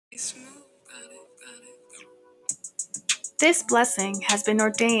This blessing has been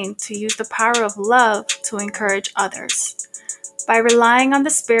ordained to use the power of love to encourage others. By relying on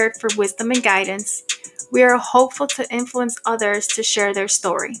the Spirit for wisdom and guidance, we are hopeful to influence others to share their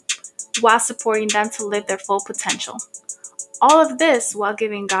story, while supporting them to live their full potential. All of this while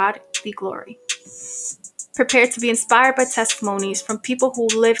giving God the glory. Prepare to be inspired by testimonies from people who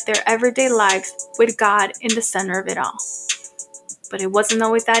lived their everyday lives with God in the center of it all. But it wasn't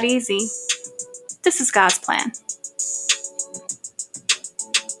always that easy. This is God's plan.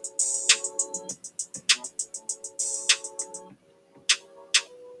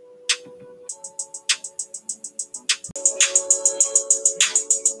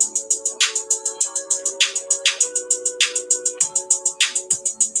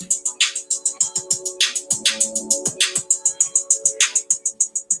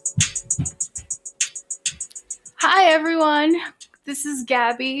 Hi everyone, this is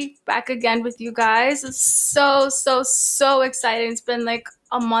Gabby back again with you guys. It's so exciting. It's been like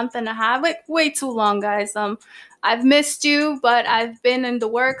a month and a half, like way too long, guys. I've missed you, but I've been in the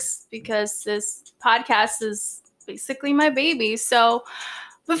works because this podcast is basically my baby. So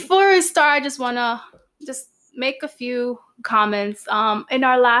before we start, I just want to make a few comments. In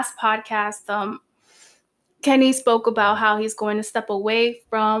our last podcast, Kenny spoke about how he's going to step away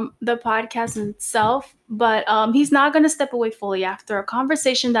from the podcast itself, but he's not going to step away fully. After a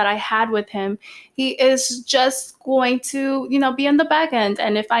conversation that I had with him, he is just going to, be on the back end.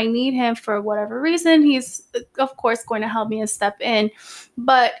 And if I need him for whatever reason, he's, of course, going to help me and step in.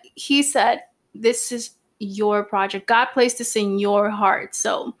 But he said, this is your project. God placed this in your heart.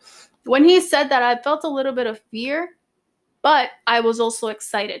 So when he said that, I felt a little bit of fear, but I was also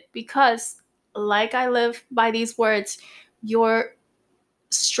excited because like I live by these words, your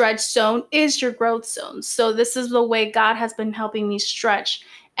stretch zone is your growth zone. So this is the way God has been helping me stretch.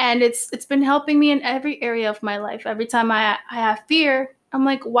 And it's been helping me in every area of my life. Every time I have fear, I'm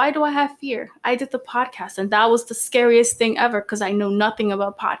like, why do I have fear? I did the podcast and that was the scariest thing ever because I know nothing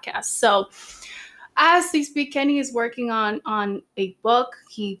about podcasts. So as we speak, Kenny is working on a book.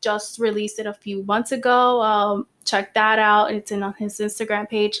 He just released it a few months ago. Check that out. It's on his Instagram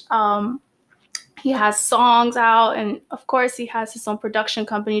page. He has songs out, and of course he has his own production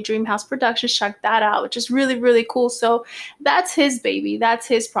company, Dreamhouse Productions. Check that out, which is really, really cool. So that's his baby. That's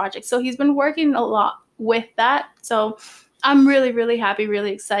his project. So he's been working a lot with that. So I'm really, really happy,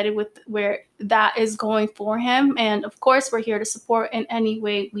 really excited with where that is going for him. And of course, we're here to support in any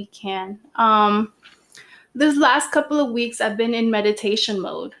way we can. This last couple of weeks, I've been in meditation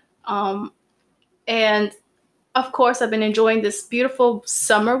mode. And of course, I've been enjoying this beautiful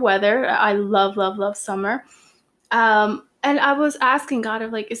summer weather. I love, love, love summer. And I was asking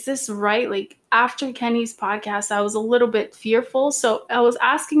God, is this right? Like after Kenny's podcast, I was a little bit fearful. So I was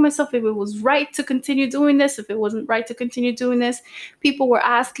asking myself if it was right to continue doing this, if it wasn't right to continue doing this. People were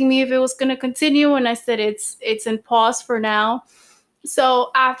asking me if it was going to continue. And I said, it's in pause for now.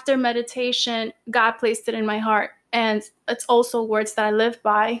 So after meditation, God placed it in my heart. And it's also words that I live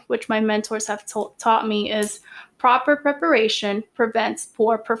by, which my mentors have taught me is proper preparation prevents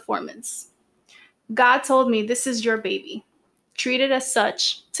poor performance. God told me, this is your baby. Treat it as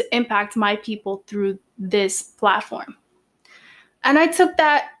such to impact my people through this platform. And I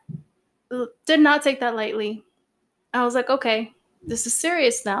did not take that lightly. I was like, okay, this is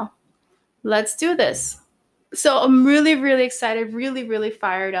serious now. Let's do this. So I'm really, really excited, really, really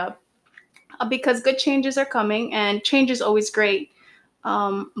fired up. Because good changes are coming and change is always great.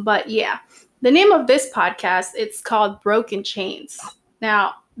 But yeah, the name of this podcast, it's called Broken Chains.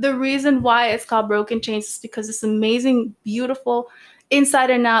 Now, the reason why it's called Broken Chains is because this amazing, beautiful, inside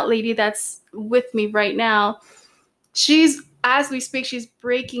and out lady that's with me right now, as we speak, she's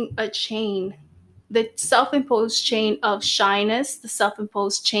breaking a chain, the self-imposed chain of shyness, the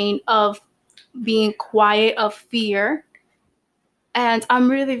self-imposed chain of being quiet, of fear. And I'm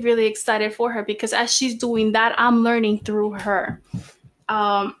really, really excited for her because as she's doing that, I'm learning through her.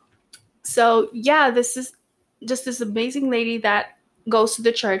 So yeah, this is just this amazing lady that goes to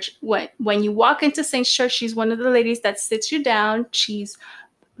the church. When you walk into Saint's Church, she's one of the ladies that sits you down. She's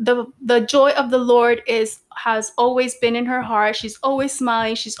the joy of the Lord has always been in her heart. She's always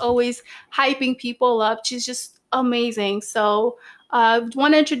smiling. She's always hyping people up. She's just amazing. So I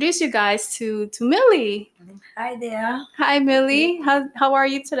want to introduce you guys to Millie. Hi there. Hi, Millie. How are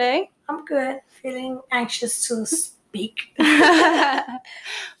you today? I'm good. Feeling anxious to speak.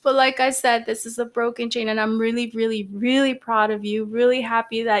 But like I said, this is a broken chain, and I'm really, really, really proud of you. Really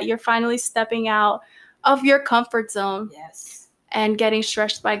happy that you're finally stepping out of your comfort zone. Yes. and getting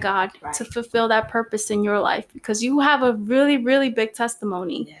stretched by God Right. to fulfill that purpose in your life, because you have a really, really big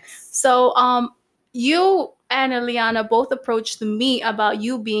testimony. Yes. So you and Eliana both approached me about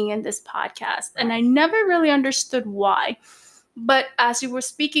you being in this podcast, and Right. I never really understood why. But as you were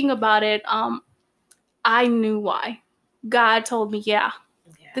speaking about it, I knew why. God told me, yeah,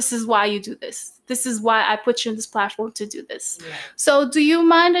 this is why you do this. This is why I put you in this platform to do this. Yeah. So do you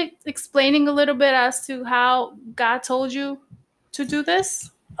mind explaining a little bit as to how God told you to do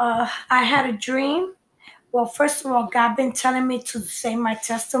this? I had a dream. Well, first of all, God been telling me to say my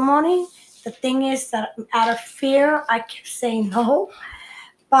testimony. The thing is that out of fear, I kept saying no.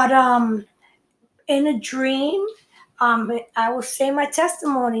 But in a dream, I was saying my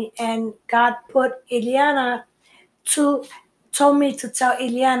testimony, and God put Eliana told me to tell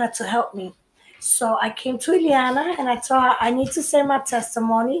Eliana to help me. So I came to Eliana and I told her I need to say my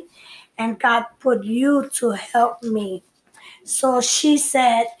testimony, and God put you to help me. So she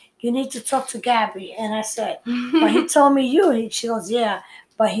said, "You need to talk to Gabby." And I said, "But he told me you." She goes, "Yeah,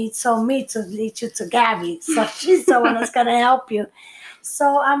 but he told me to lead you to Gabby. So she's the one that's going to help you."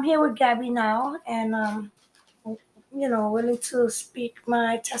 So I'm here with Gabby now, and willing to speak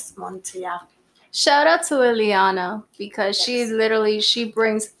my testimony to y'all. Shout out to Eliana, because she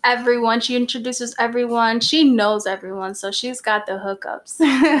brings everyone, she introduces everyone, she knows everyone, so she's got the hookups.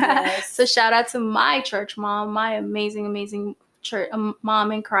 Yes. So shout out to my church mom, my amazing church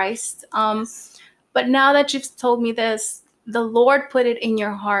mom in Christ. But now that you've told me this, the Lord put it in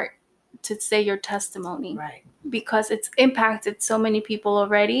your heart to say your testimony, Right. because it's impacted so many people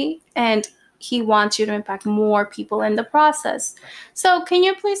already, and He wants you to impact more people in the process. So can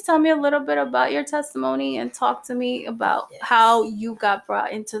you please tell me a little bit about your testimony and talk to me about how you got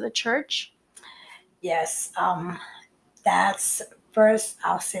brought into the church? Yes. That's first.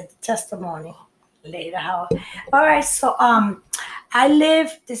 I'll say the testimony later. How? All right. So I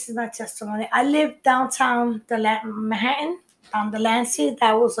live. This is my testimony. I live downtown Manhattan, the Lansing.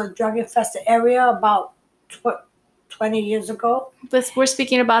 That was a drug infested area about 20 years ago. We're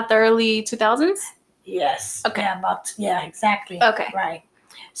speaking about the early 2000s? Yes. Okay. Yeah, exactly. Okay. Right.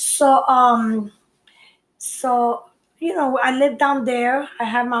 So I lived down there. I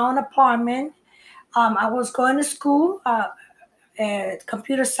had my own apartment. I was going to school,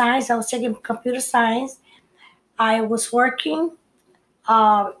 computer science. I was taking computer science. I was working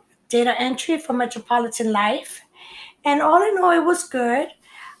data entry for Metropolitan Life, and all in all, it was good.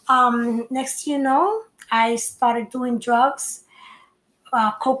 Next, I started doing drugs,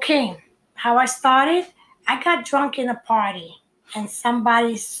 cocaine. How I started, I got drunk in a party, and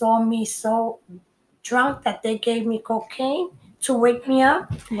somebody saw me so drunk that they gave me cocaine to wake me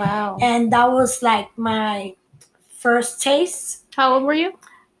up. Wow. And that was like my first taste. How old were you?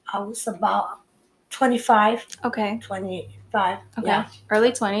 I was about 25. Okay. 25. Okay. Yeah.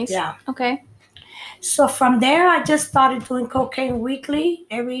 Early 20s. Yeah. Okay. So from there, I just started doing cocaine weekly.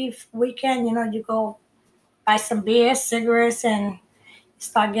 Every weekend, you go buy some beer, cigarettes, and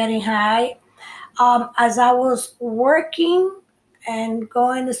start getting high. As I was working and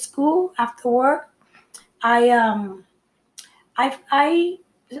going to school after work, I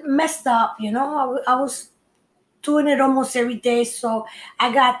messed up. I was doing it almost every day. So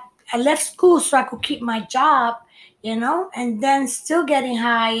I left school so I could keep my job, and then still getting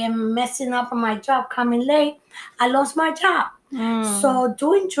high and messing up on my job, coming late. I lost my job. So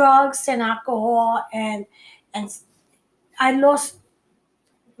doing drugs and alcohol and I lost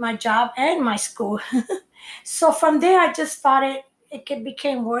my job and my school. So from there I just started.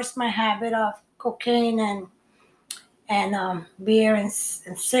 Became worse, my habit of cocaine and beer and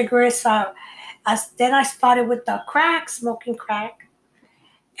cigarettes. Then I started with the crack, smoking crack.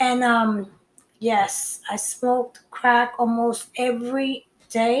 And yes, I smoked crack almost every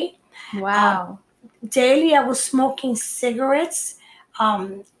day. Wow. Daily, I was smoking cigarettes,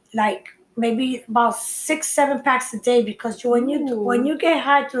 like maybe about 6, 7 packs a day. Because when you get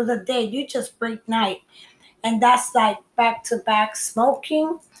high through the day, you just break night, and that's like back to back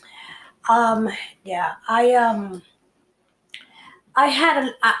smoking. Yeah, I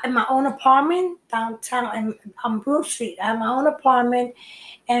had my own apartment downtown on Broome Street. I had my own apartment,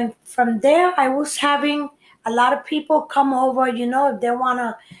 and from there, I was having a lot of people come over.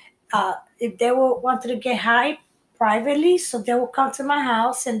 If they wanted to get high privately, so they would come to my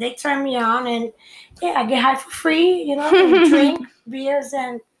house and they turn me on, and yeah, I get high for free. And drink beers,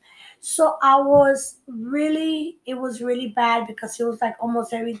 and so it was really bad because it was like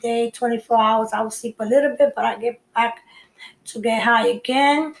almost every day, 24 hours. I would sleep a little bit, but I get back to get high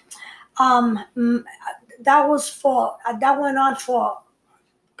again. That went on for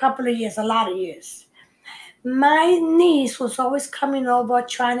a couple of years, a lot of years. My niece was always coming over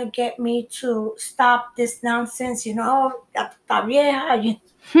trying to get me to stop this nonsense. "Ya tú estás vieja,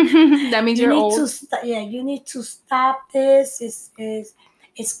 That means you you're need to, old. yeah, you need to stop this.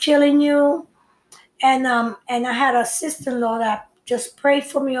 It's killing you." And I had a sister-in-law that just prayed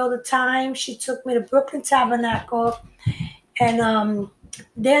for me all the time. She took me to Brooklyn Tabernacle, and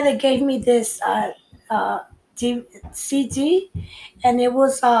there they gave me this CD, and it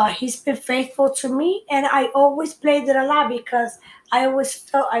was He's Been Faithful to Me, and I always played it a lot because I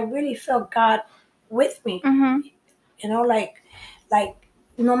really felt God with me. Mm-hmm. Like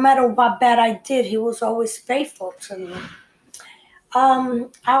no matter what bad I did, He was always faithful to me.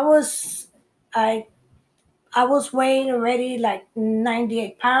 I was I I was weighing already like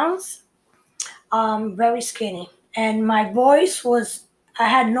 98 pounds, very skinny. And my voice was, I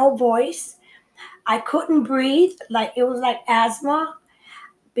had no voice. I couldn't breathe. Like it was like asthma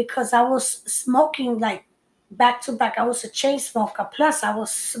because I was smoking like back to back. I was a chain smoker. Plus, I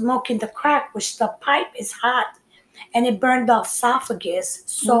was smoking the crack, which the pipe is hot and it burned the esophagus.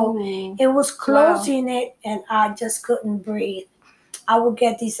 So Ooh. it was Wow. closing it and I just couldn't breathe. I would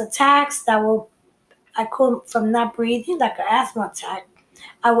get these attacks I couldn't, from not breathing, like an asthma attack.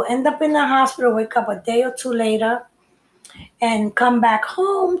 I would end up in the hospital, wake up a day or two later, and come back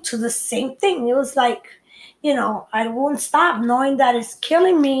home to the same thing. It was like, I wouldn't stop knowing that it's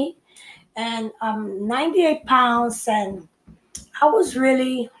killing me. And I'm 98 pounds, and I was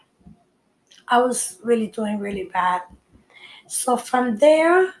really, I was really doing really bad. So from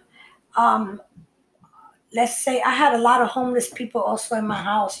there, um, let's say I had a lot of homeless people also in my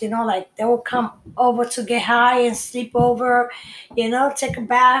house. Like they would come over to get high and sleep over, take a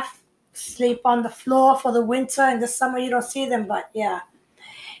bath, sleep on the floor for the winter. In the summer, you don't see them, but yeah.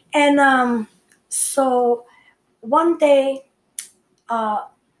 And so one day, uh,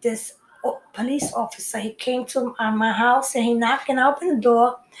 this police officer, he came to my house and he knocked and opened the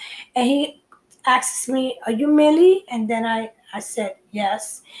door and he asks me, "Are you Millie?" And then I said,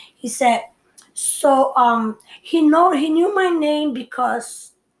 "Yes." He said, so he knew my name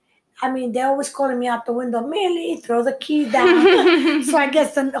because I mean they're always calling me out the window, "Millie, throw the key down." So I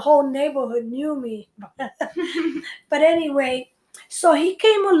guess the whole neighborhood knew me. But anyway, so he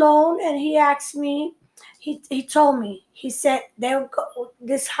came alone and he asked me, he told me, he said,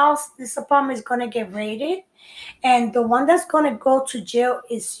 this house, this apartment is going to get raided. And the one that's going to go to jail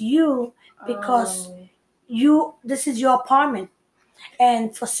is you because Oh. this is your apartment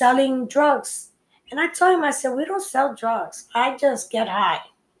and for selling drugs. And I told him, I said, "We don't sell drugs. I just get high.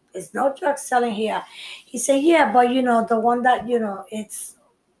 There's no drug selling here." He said, "Yeah, but the one that,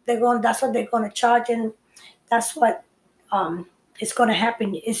 that's what they're going to charge. And that's what um, is going to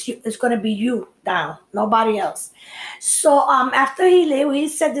happen. It's going to be you down, nobody else." So after he left, he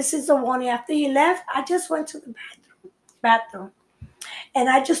said, "This is a warning." After he left, I just went to the bathroom and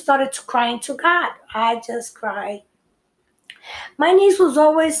I just started to crying to God. I just cried. My niece was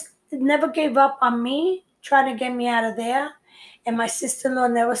always never gave up on me, trying to get me out of there, and my sister-in-law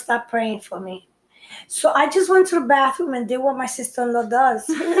never stopped praying for me. So I just went to the bathroom and did what my sister-in-law does.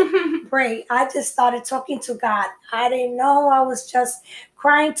 Pray. I just started talking to God. I didn't know. I was just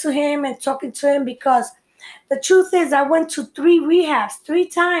crying to him and talking to him because the truth is I went to 3 rehabs. 3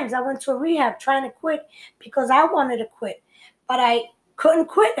 times I went to a rehab trying to quit because I wanted to quit. But I couldn't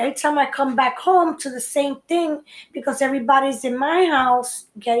quit. Every time I come back home to the same thing because everybody's in my house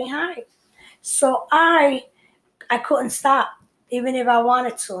getting high. So I couldn't stop, even if I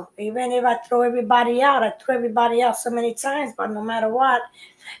wanted to. Even if I throw everybody out, I threw everybody out so many times, but no matter what,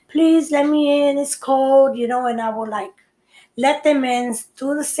 "Please let me in, it's cold," and I would like let them in,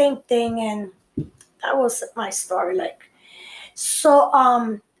 do the same thing, and that was my story. Like, so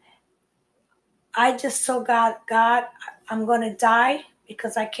I just told God, "God, I'm gonna die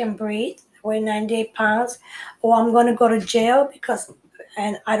because I can't breathe. I weigh 98 pounds, or I'm gonna go to jail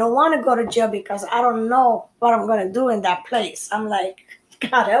and I don't want to go to jail because I don't know what I'm gonna do in that place." I'm like,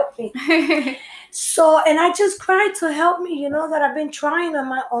 "God help me." So, and I just cried to help me. That I've been trying on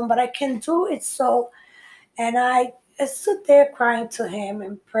my own, but I can't do it. So, and I stood there crying to Him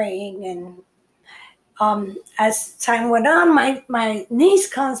and praying, and as time went on, my niece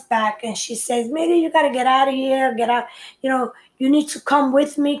comes back and she says, "Millie, you got to get out of here. Get out. You need to come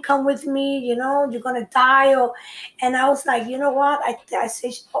with me. Come with me. You're going to die." And I was like, "You know what?" I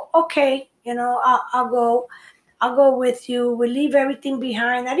said, "Okay, I'll go. I'll go with you. We leave everything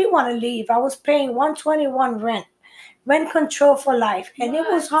behind." I didn't want to leave. I was paying 121 rent control for life. And it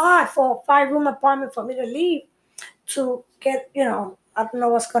was hard for a 5-room apartment for me to leave to get, I don't know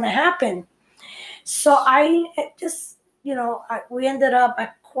what's going to happen. So I just, we ended up, I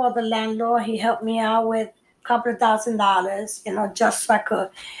called the landlord. He helped me out with couple of $1,000, just so I could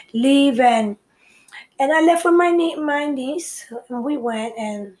leave. And I left with my niece, and we went.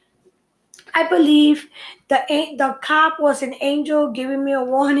 And I believe the cop was an angel giving me a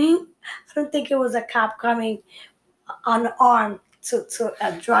warning. I don't think it was a cop coming unarmed to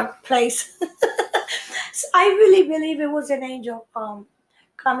a drug place. So I really believe it was an angel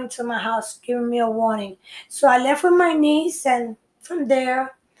coming to my house giving me a warning. So I left with my niece, and from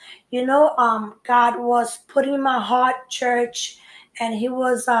there, God was putting in my heart church, and He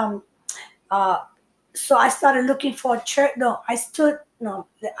was uh, so I started looking for a church. No, I stood. No,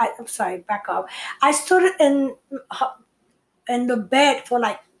 I'm sorry. Back up. I stood in the bed for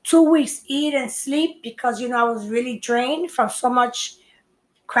like 2 weeks, eat and sleep, because I was really drained from so much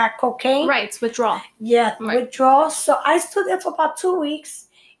crack cocaine. Right, it's withdrawal. Yeah, Right. withdrawal. So I stood there for about 2 weeks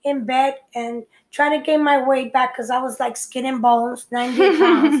in bed and trying to gain my weight back, because I was like skin and bones, 90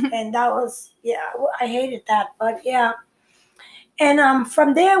 pounds, and that was, yeah, I hated that. But yeah. And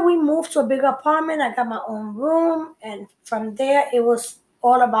from there, we moved to a bigger apartment. I got my own room, and from there, it was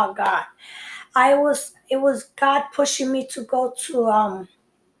all about God. It was God pushing me to go to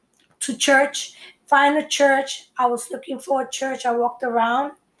church, find a church. I was looking for a church. I walked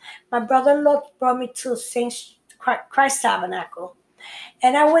around. My brother-in-law brought me to Saint Christ Tabernacle,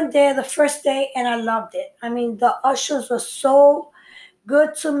 and I went there the first day, and I loved it. I mean, the ushers were so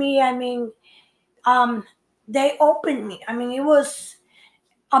good to me. I mean, um, they opened me. I mean, it was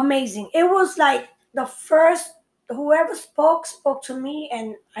amazing. It was like the first, whoever spoke to me,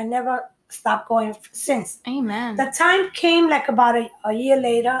 and I never stopped going since. Amen. The time came like about a year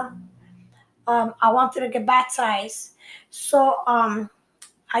later. I wanted to get baptized, so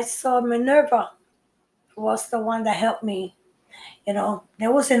I saw Minerva was the one that helped me.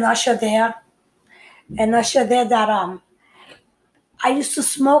 There was an usher there that I used to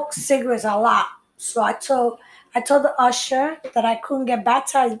smoke cigarettes a lot. So I told the usher that I couldn't get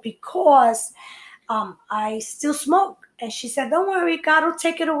baptized because I still smoke. And she said, "Don't worry, God will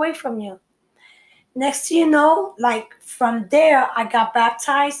take it away from you." Next thing you know, like from there, I got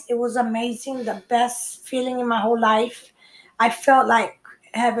baptized. It was amazing, the best feeling in my whole life. I felt like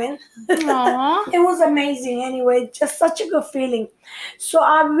heaven. Aww. It was amazing anyway, just such a good feeling. So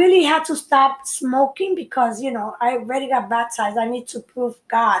I really had to stop smoking because, I already got baptized. I need to prove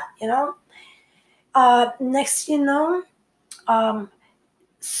God. Next, um,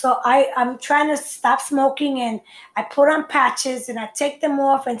 so I'm trying to stop smoking, and I put on patches and I take them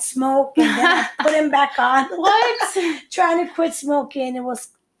off and smoke, and then I put them back on. What? Trying to quit smoking. It was,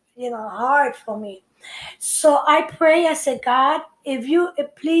 hard for me. So I pray. I said, "God, if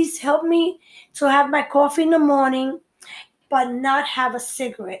please help me to have my coffee in the morning, but not have a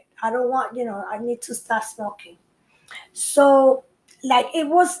cigarette. I don't want, I need to stop smoking." So, like, it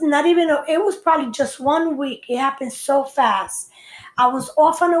was not even, it was probably just 1 week. It happened so fast. I was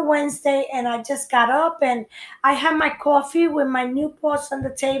off on a Wednesday, and I just got up, and I had my coffee with my Newports on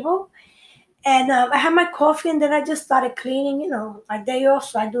the table. And I had my coffee, and then I just started cleaning, my day off.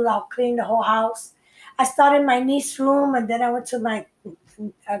 So I'll clean the whole house. I started my niece's room, and then I went to my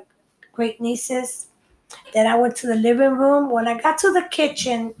uh, great nieces. Then I went to the living room. When I got to the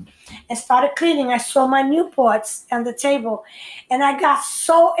kitchen and started cleaning, I saw my Newports on the table, and I got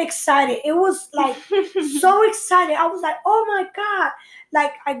so excited. It was like so excited. I was like, "Oh my God."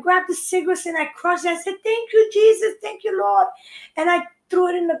 Like, I grabbed the cigarettes and I crushed it. I said, "Thank you, Jesus. Thank you, Lord." And I threw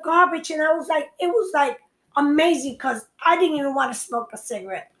it in the garbage, and it was like amazing, because I didn't even want to smoke a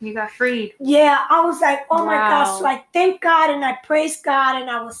cigarette. You got freed. Yeah, I was like, "Oh my Wow. gosh." So I thank God and I praise God, and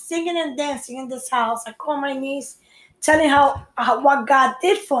I was singing and dancing in this house. I called my niece, telling her what God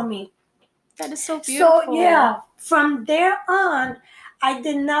did for me. That is so beautiful. So yeah, from there on, I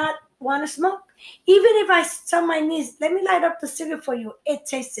did not want to smoke. Even if I tell my niece, "Let me light up the cigarette for you," it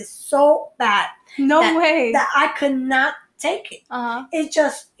tasted so bad. No way. That I could not take it. Uh-huh.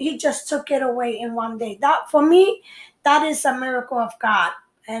 He just took it away in one day. That, for me, that is a miracle of God,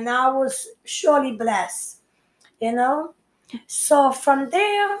 and I was surely blessed. So from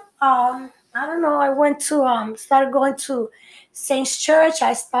there, I don't know. I went to started going to Saint's Church.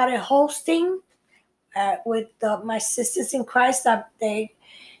 I started hosting with my sisters in Christ. That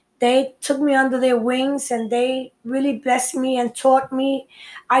they took me under their wings, and they really blessed me and taught me.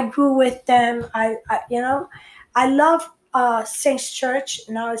 I grew with them. I love Saint's Church.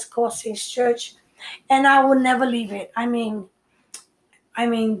 Now it's called Saint's Church, and I will never leave it. I mean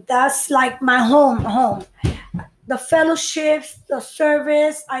that's like my home. The fellowships, the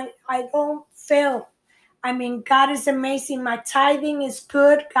service, I don't fail. I mean, God is amazing. My tithing is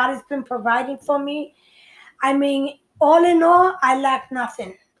good. God has been providing for me. I mean, all in all, I lack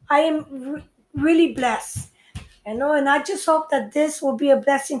nothing. I am really blessed. And I just hope that this will be a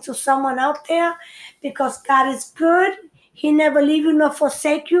blessing to someone out there, because God is good. He never leave you nor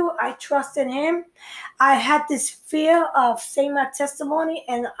forsake you. I trust in Him. I had this fear of saying my testimony,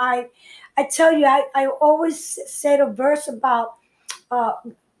 and I tell you, I always say the verse uh,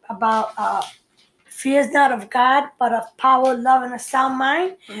 about fear is not of God, but of power, love, and a sound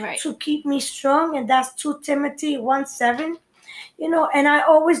mind, Right. to keep me strong. And that's 2 Timothy 1:7. And I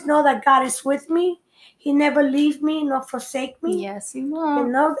always know that God is with me. He never leave me nor forsake me. Yes, you will.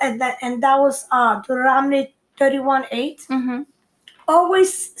 And that was Deuteronomy 31:8. Mm-hmm.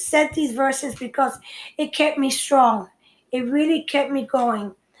 Always said these verses because it kept me strong. It really kept me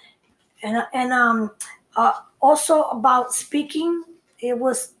going. And also about speaking, it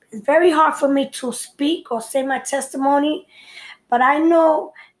was very hard for me to speak or say my testimony. But I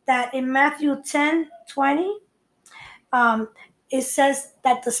know that in Matthew 10:20, um, it says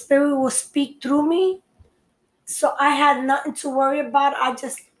that the Spirit will speak through me. So I had nothing to worry about. I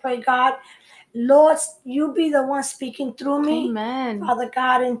just pray, God, Lord, you be the one speaking through me. Amen. Father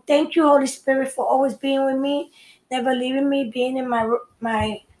God, and thank you, Holy Spirit, for always being with me, never leaving me, being in my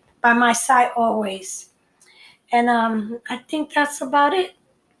by my side always. And I think that's about it.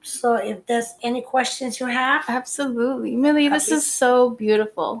 So if there's any questions you have, Absolutely. Millie, I'll this be- is so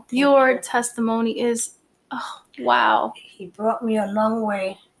beautiful. Thank Your you. testimony is, oh, wow. He brought me a long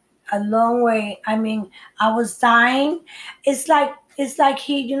way. A long way. I mean, I was dying. It's like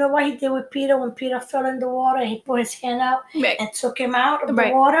he, you know what he did with Peter when Peter fell in the water? He put his hand out Right. and took him out of the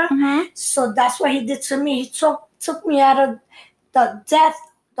Right. water. Mm-hmm. So that's what he did to me. He took me out of the death,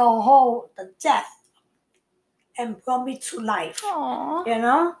 the death, and brought me to life. Aww. You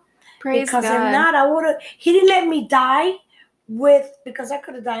know? Praise Because if God. not, I would have. He didn't let me die because I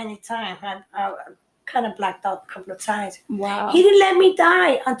could have died any time. I kind of blacked out a couple of times. Wow. He didn't let me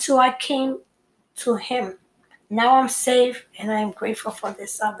die until I came to Him. Now I'm safe, and I am grateful for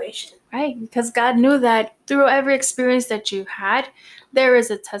this salvation. Right, because God knew that through every experience that you had, there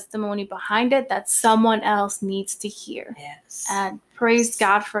is a testimony behind it that someone else needs to hear. Yes. And praise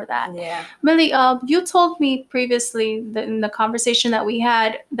God for that. Yeah. Millie, you told me previously that in the conversation that we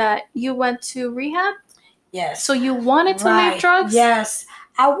had that you went to rehab. Yes. So you wanted to leave drugs? Yes.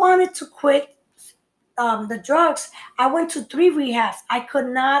 I wanted to quit the drugs. I went to 3 rehabs. I could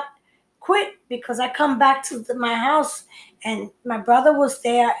not quit because I come back to my house and my brother was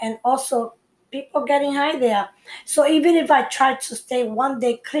there, and also people getting high there. So even if I tried to stay one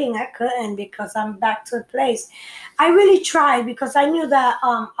day clean, I couldn't because I'm back to the place. I really tried because I knew that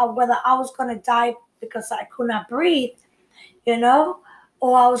whether I was gonna die because I could not breathe, you know,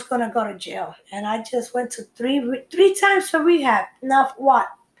 or I was gonna go to jail. And I just went to three times for rehab. Now what?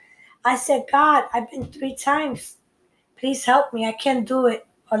 I said, God, I've been 3 times. Please help me. I can't do it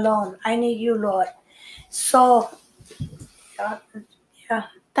alone. I need you, Lord. So, yeah.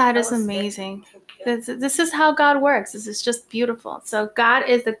 That is was it. amazing. Thank you. This is how God works. This is just beautiful. So God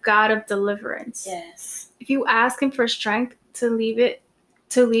is the God of deliverance. Yes. If you ask Him for strength to leave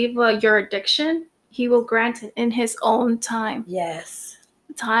your addiction, He will grant it in His own time. Yes.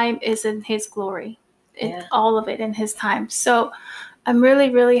 Time is in His glory. Yeah. All of it in His time. So I'm really,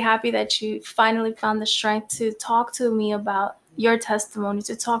 really happy that you finally found the strength to talk to me about your testimony,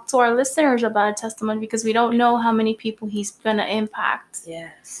 to talk to our listeners about a testimony, because we don't know how many people He's going to impact.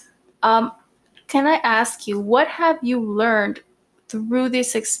 Yes. Can I ask you, what have you learned through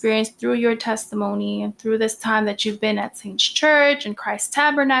this experience, through your testimony, and through this time that you've been at Saint's Church and Christ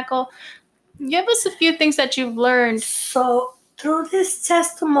Tabernacle? Give us a few things that you've learned. So, through this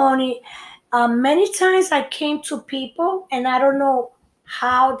testimony, many times I came to people, and I don't know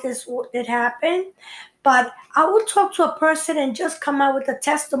how this did happen, but I would talk to a person and just come out with a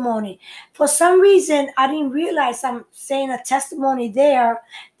testimony. For some reason, I didn't realize I'm saying a testimony there.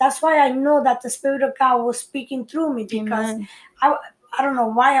 That's why I know that the Spirit of God was speaking through me, because Amen. I don't know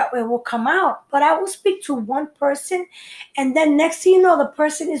why it will come out, but I will speak to one person, and then next thing you know, the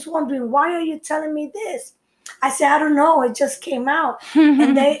person is wondering, why are you telling me this? I said, I don't know, it just came out.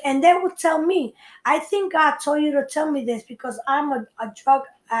 and they would tell me, I think God told you to tell me this because I'm a drug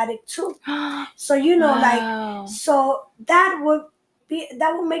addict too. So Wow. so that would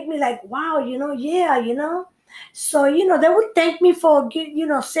make me like, wow, yeah. So they would thank me for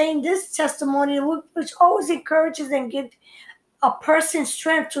saying this testimony, which always encourages and gives a person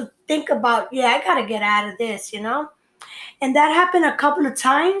strength to think about, yeah, I gotta get out of this. And that happened a couple of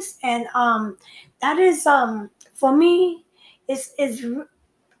times, and that is for me,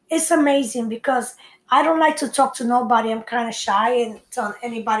 it's amazing because I don't like to talk to nobody. I'm kind of shy and tell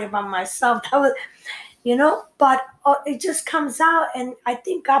anybody about myself. That was, but it just comes out, and I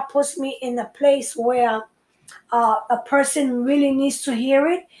think God puts me in a place where a person really needs to hear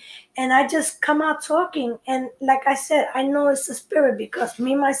it, and I just come out talking. And like I said, I know it's the spirit, because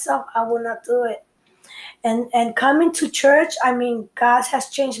me myself, I will not do it. And coming to church, I mean, God has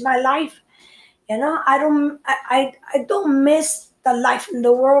changed my life. I don't miss the life in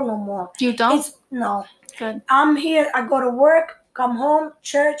the world no more. You don't? It's no. Good. I'm here. I go to work, come home,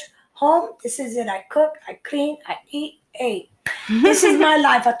 church, home. This is it. I cook, I clean, I eat. Hey, this is my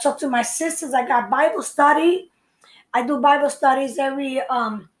life. I talk to my sisters. I got Bible study. I do Bible studies every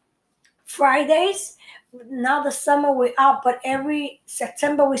Fridays. Now the summer we're out, but every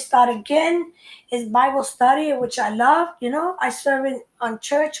September we start again. It's Bible study, which I love. I serve it on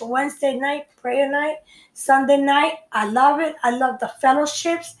church Wednesday night, prayer night, Sunday night. I love it. I love the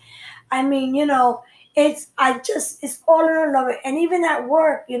fellowships. I mean, it's all in all of it. And even at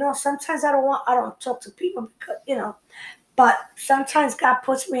work, sometimes I don't talk to people because, but sometimes God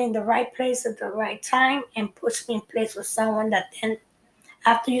puts me in the right place at the right time and puts me in place with someone that then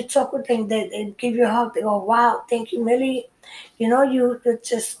after you talk with them, they give you a hug. They go, "Wow, thank you, Millie. You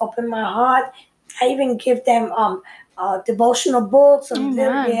just open my heart." I even give them devotional books. And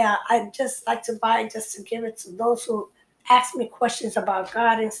Amen. yeah, I just like to buy just to give it to those who ask me questions about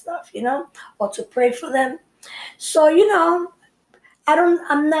God and stuff, or to pray for them. So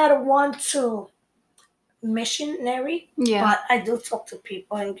I'm not a one to missionary, Yeah. but I do talk to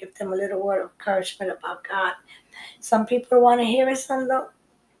people and give them a little word of encouragement about God. Some people want to hear it, some don't.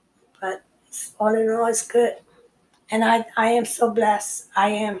 But all in all, it's good. And I am so blessed. I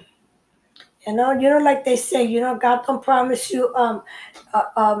am. Like they say, God don't promise you uh,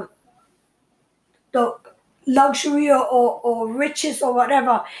 um, the luxury or riches or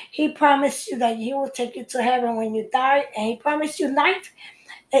whatever. He promised you that He will take you to heaven when you die, and He promised you life,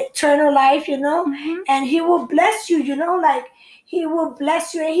 eternal life. Mm-hmm. And He will bless you. Like He will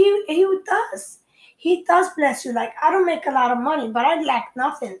bless you, and He does. He does bless you. Like, I don't make a lot of money, but I lack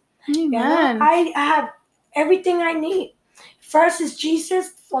nothing. Amen. I have everything I need. First is Jesus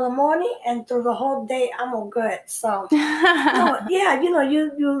for the morning, and through the whole day, I'm all good. So, no, yeah,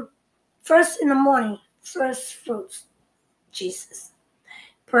 you first in the morning, first fruits, Jesus.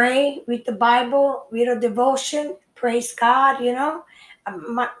 Pray, read the Bible, read a devotion, praise God.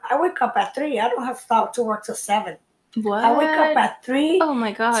 I wake up at 3. I don't have to start to work till 7. What? I wake up at 3 Oh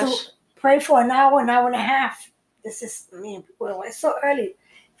my to gosh. pray for an hour and a half. This is me. Well, it's so early.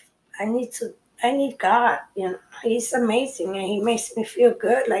 I need God. He's amazing, and He makes me feel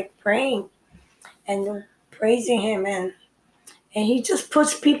good, like praying and praising Him, and He just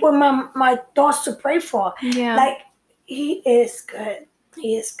puts people in my thoughts to pray for. Yeah. Like, He is good.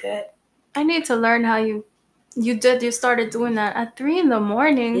 He is good. I need to learn how you started doing that at 3 in the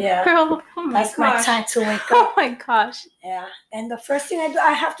morning. Yeah. Girl, oh my That's my gosh. time to wake Oh up. my gosh. Yeah. And the first thing I do,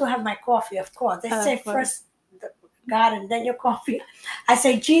 I have to have my coffee, of course. They say Of course. first God and then your coffee. I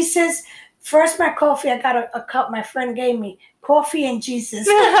say, Jesus, first my coffee. I got a cup my friend gave me. Coffee and Jesus.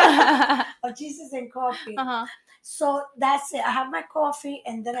 Or Jesus and coffee. Uh-huh. So that's it. I have my coffee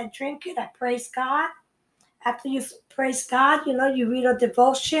and then I drink it. I praise God. After you praise God, you read a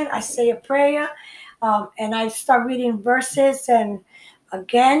devotion. I say a prayer, and I start reading verses. And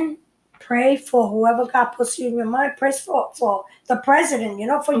again, pray for whoever God puts you in your mind. Pray for the president,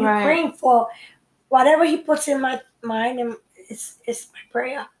 for Right. Ukraine, for whatever He puts in my mind. And it's my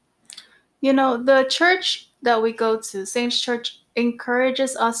prayer. The church that we go to, Saints Church,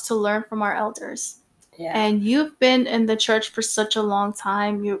 encourages us to learn from our elders. Yeah. And you've been in the church for such a long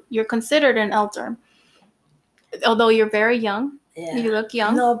time. You're considered an elder. Although you're very young. Yeah. You look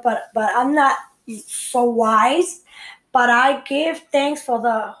young. No, but I'm not so wise. But I give thanks for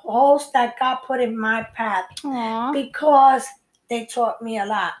the hosts that God put in my path. Aww. Because they taught me a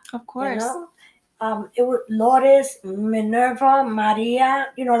lot. Of course. It was Lourdes, Minerva, Maria,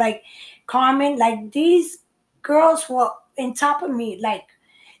 like Carmen, like these girls were on top of me. Like,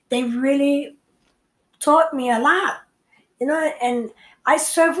 they really taught me a lot, and I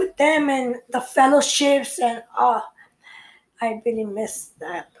served with them and the fellowships, and I really miss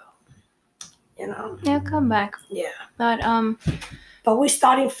that, though. Yeah, come back. Yeah. But we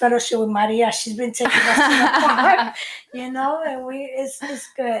started fellowship with Maria. She's been taking us to the park, and it's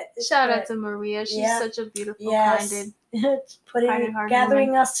good. Shout out to Maria. She's such a beautiful, yes. kind-hearted gathering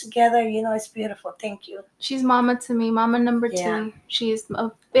woman. us together, it's beautiful. Thank you. She's mama to me, mama number 2. She's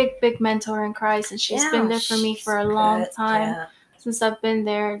a big mentor in Christ, and she's been there for me for a long time since I've been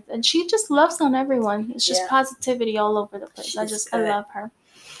there. And she just loves on everyone. It's just positivity all over the place. I love her.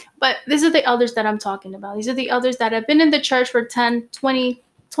 But these are the elders that I'm talking about. These are the elders that have been in the church for 10, 20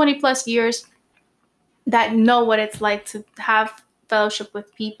 plus years, that know what it's like to have fellowship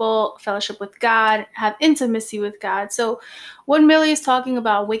with people, fellowship with God, have intimacy with God. So when Millie is talking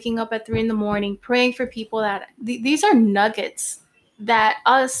about waking up at 3 a.m, praying for people, that these are nuggets that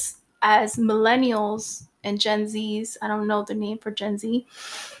us as millennials and Gen Zs, I don't know the name for Gen Z,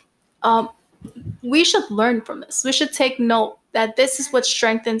 we should learn from this. We should take note that this is what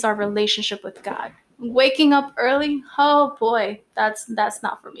strengthens our relationship with God. Waking up early, oh boy, that's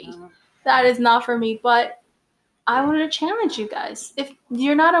not for me. That is not for me. But I wanted to challenge you guys. If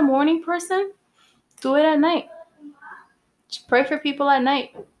you're not a morning person, do it at night. Just pray for people at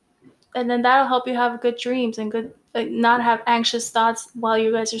night, and then that'll help you have good dreams and good, not have anxious thoughts while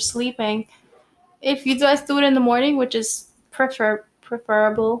you guys are sleeping. If you guys do it in the morning, which is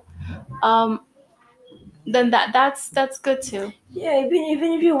preferable, then that's good too. Yeah, even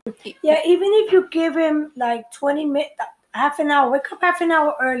if you give him like 20 minutes, half an hour, wake up half an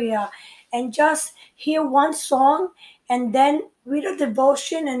hour earlier, and just hear one song, and then read a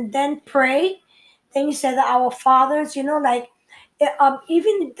devotion, and then pray. Then you say the Our Fathers. Even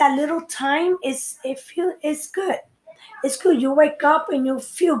that little time it's good. It's good. You wake up and you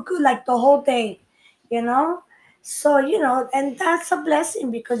feel good like the whole day, you know. So and that's a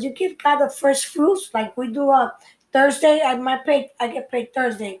blessing because you give God the first fruits. Like we do a Thursday. I get paid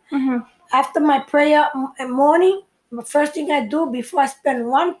Thursday. Mm-hmm. After my prayer morning, the first thing I do before I spend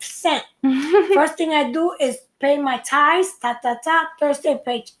 1%, first thing I do is pay my tithes. Thursday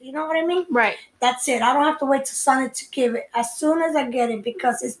pay. You know what I mean? Right. That's it. I don't have to wait till Sunday to give it. As soon as I get it,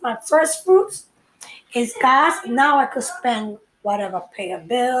 because it's my first fruits. It's God's. Now I could spend whatever, pay a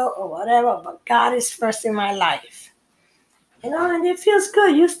bill or whatever, but God is first in my life. And it feels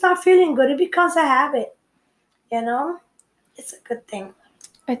good. You start feeling good. It becomes a habit. It's a good thing.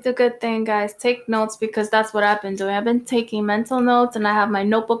 It's a good thing, guys. Take notes because that's what I've been doing. I've been taking mental notes, and I have my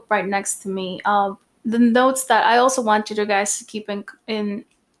notebook right next to me. The notes that I also want you guys to keep in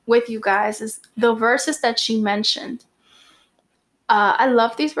with you guys is the verses that she mentioned. I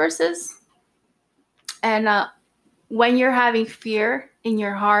love these verses, and when you're having fear in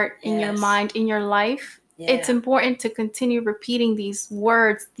your heart, in your mind, in your life, it's important to continue repeating these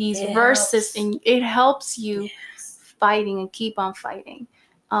words, these verses, and it helps you fighting and keep on fighting.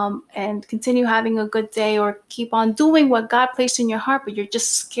 And continue having a good day, or keep on doing what God placed in your heart, but you're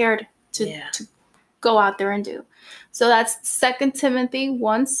just scared to go out there and do. So that's 2 Timothy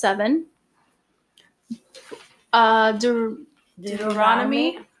 1:7.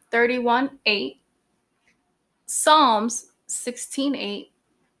 Deuteronomy 31:8. Psalms 16:8.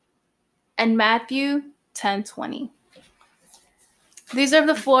 And Matthew 10:20. These are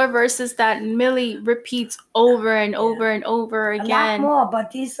the 4 verses that Millie repeats over and over and over again. A lot more,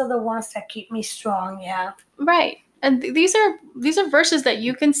 but these are the ones that keep me strong. Yeah. Right. And these are verses that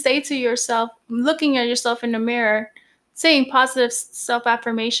you can say to yourself, looking at yourself in the mirror, saying positive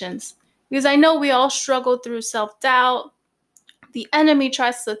self-affirmations. Because I know we all struggle through self-doubt. The enemy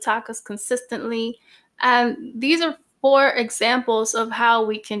tries to attack us consistently. And these are 4 examples of how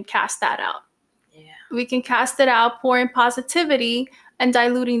we can cast that out. We can cast it out, pouring positivity and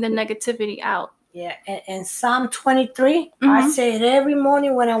diluting the negativity out. Yeah, and Psalm 23, I say it every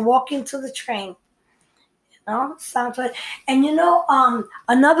morning when I walk into the train. Psalm 20. And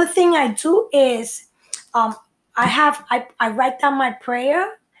another thing I do is I write down my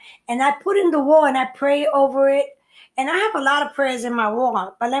prayer and I put in the wall and I pray over it. And I have a lot of prayers in my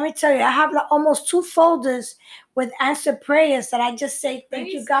wall. But let me tell you, I have almost 2 folders with answered prayers that I just say, thank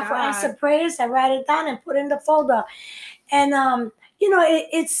you, God, for answered prayers. I write it down and put in the folder. And,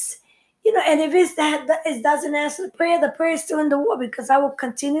 it's, and if it doesn't answer the prayer is still in the wall because I will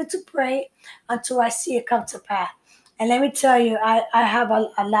continue to pray until I see it come to pass. And let me tell you, I have a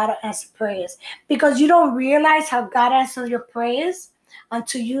lot of answered prayers because you don't realize how God answers your prayers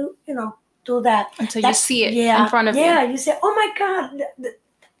until you do that. Until you see it in front of you. Yeah, you say, oh my God,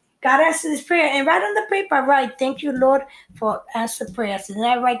 God answered this prayer. And right on the paper, I write, thank you, Lord, for answered prayers. And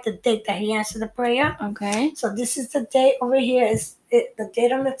I write the date that he answered the prayer. Okay. So this is the date over here. The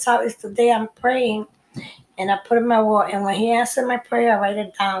date on the top is the day I'm praying. And I put it in my wall. And when he answered my prayer, I write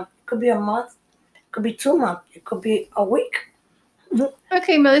it down. It could be a month. It could be 2 months. It could be a week.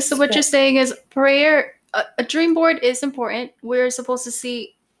 Okay, Millie. So what you're saying is prayer, a dream board is important. We're supposed to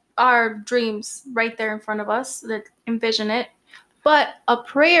see our dreams right there in front of us, that envision it. But a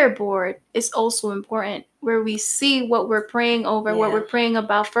prayer board is also important, where we see what we're praying over, what we're praying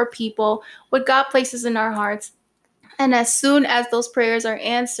about for people, what God places in our hearts. And as soon as those prayers are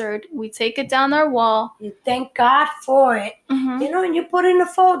answered, we take it down our wall. You thank God for it. And you put it in the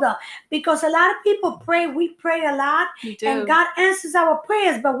folder. Because a lot of people pray. We pray a lot. We do. And God answers our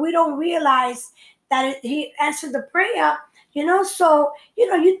prayers, but we don't realize that he answered the prayer So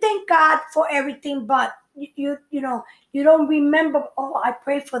you thank God for everything, but you don't remember. Oh, I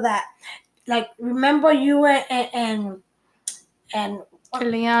pray for that. Like, remember you and Eliana.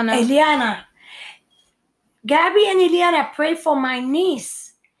 Eliana. Gabby and Eliana prayed for my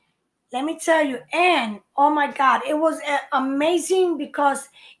niece. Let me tell you, and oh my God, it was amazing because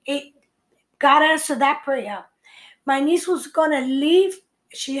it God answered that prayer. My niece was gonna leave.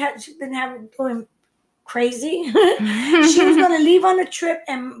 She's been doing crazy. She was gonna leave on a trip,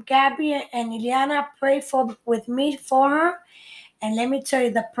 and Gabby and Eliana prayed with me for her. And let me tell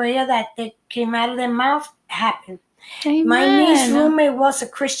you, the prayer that they came out of their mouth happened. Amen. My niece's roommate was a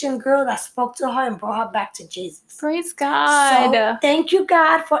Christian girl that spoke to her and brought her back to Jesus. Praise God. So thank you,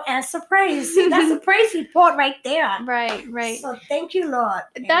 God, for answer praise. See, that's a praise report right there. Right. So thank you, Lord.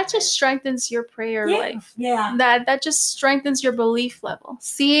 That just strengthens your prayer life. Yeah. That just strengthens your belief level.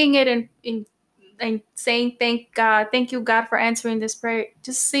 Seeing it in and saying thank you God for answering this prayer.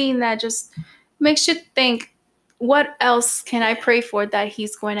 Just seeing that just makes you think, what else can I pray for that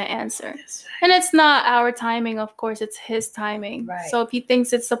He's going to answer? Right. And it's not our timing, of course, it's His timing. Right. So if He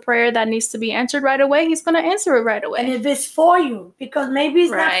thinks it's a prayer that needs to be answered right away, He's going to answer it right away. And if it's for you, because maybe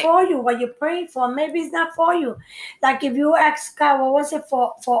it's not for you what you're praying for, maybe it's not for you. Like if you ask God, what was it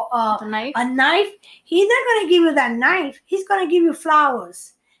for a knife? A knife, He's not going to give you that knife. He's going to give you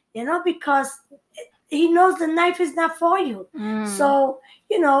flowers, because He knows the knife is not for you. So,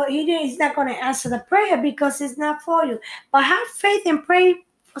 He's not going to answer the prayer because it's not for you. But have faith and pray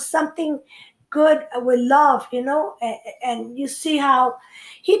for something good with love, and you see how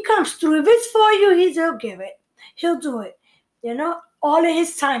He comes through. If it's for you, He'll give it. He'll do it. All in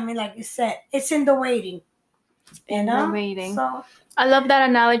His timing, like you said. It's in the waiting. The waiting. So I love that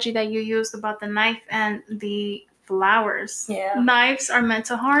analogy that you used about the knife and the flowers. Yeah. Knives are meant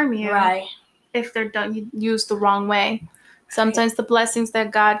to harm you. Right. If they're used the wrong way. Sometimes the blessings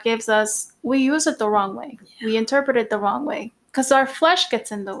that God gives us, we use it the wrong way. Yeah. We interpret it the wrong way because our flesh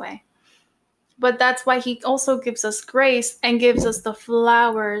gets in the way. But that's why He also gives us grace and gives us the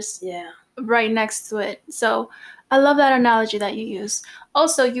flowers right next to it. So I love that analogy that you use.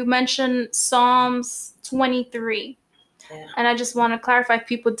 Also, you mentioned Psalms 23. Yeah. And I just want to clarify, if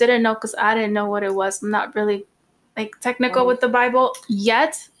people didn't know, because I didn't know what it was. I'm not really technical with the Bible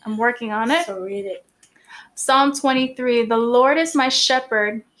yet. I'm working on it. So read it. Psalm 23, the Lord is my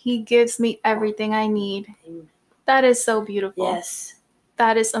shepherd. He gives me everything I need. That is so beautiful. Yes.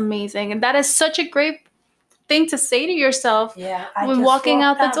 That is amazing. And that is such a great thing to say to yourself when walking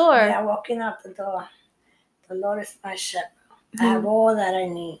out the door. Yeah, walking out the door. The Lord is my shepherd. I have all that I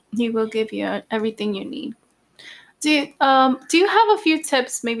need. He will give you everything you need. Do you have a few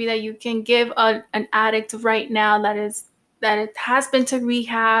tips maybe that you can give an addict right now that it has been to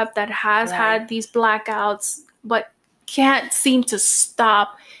rehab, that has had these blackouts, but can't seem to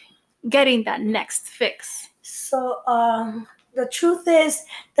stop getting that next fix? So the truth is,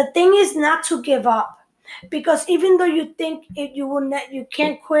 the thing is not to give up, because even though you think you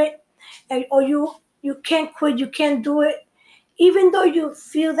can't quit, or you can't quit, you can't do it, even though you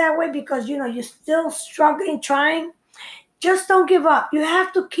feel that way because you're still struggling, trying, just don't give up. You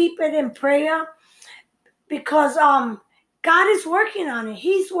have to keep it in prayer, because God is working on it.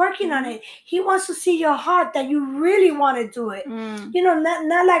 He's working on it. He wants to see your heart, that you really want to do it.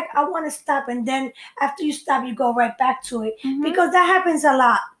 Not like I want to stop, and then after you stop, you go right back to it, because that happens a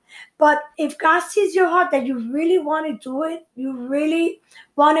lot. But if God sees your heart, that you really want to do it, you really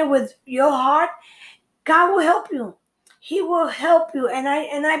want it with your heart, God will help you. He will help you, and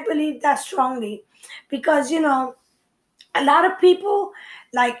I believe that strongly, because a lot of people,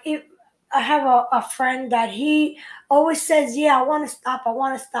 like, if I have a friend that he always says, yeah, I want to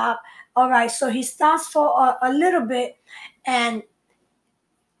stop. All right, so he stops for a little bit, and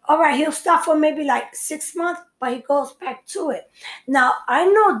all right, he'll stop for maybe like 6 months, but he goes back to it. Now, I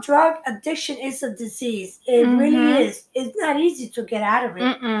know drug addiction is a disease. It really is. It's not easy to get out of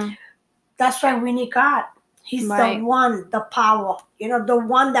it. That's why we need God. He's the one, the power, the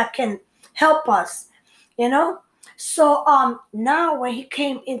one that can help us, So now when he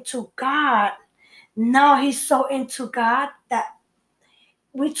came into God, now he's so into God that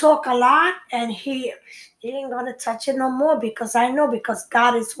we talk a lot, and he ain't gonna touch it no more, because I know, because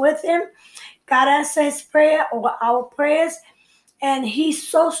God is with him. God answers his prayer or our prayers, and he's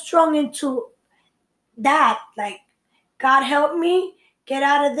so strong into that. Like, God help me get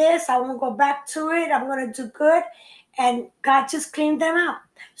out of this. I won't go back to it. I'm gonna do good, and God just cleaned them out.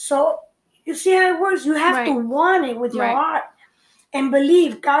 So you see how it works. You have to want it with your heart and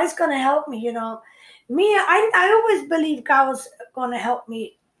believe God is gonna help me. Me, I always believe God was gonna help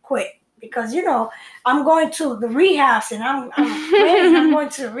me quit, because I'm going to the rehabs and I'm praying. I'm going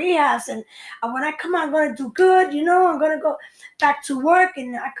to the rehabs, and when I come out, I'm going to do good. I'm going to go back to work,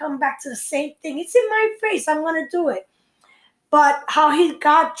 and I come back to the same thing. It's in my face. I'm going to do it. But how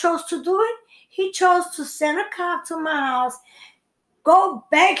God chose to do it, He chose to send a cop to my house, go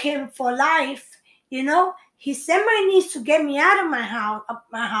beg Him for life. He sent my niece to get me out of my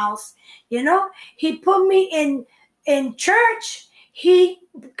house. He put me in church. He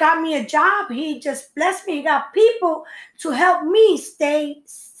got me a job. He just blessed me. He got people to help me stay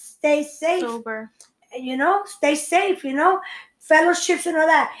safe. Sober. Stay safe. Fellowships and all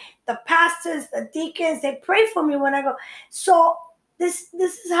that. The pastors, the deacons, they pray for me when I go. So this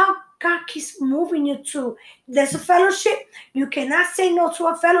is how God keeps moving you to. There's a fellowship. You cannot say no to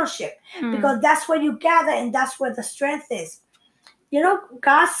a fellowship because that's where you gather and that's where the strength is.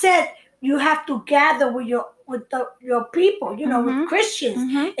 God said you have to gather with your people, with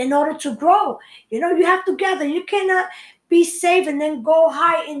Christians in order to grow. You have to gather. You cannot be saved and then go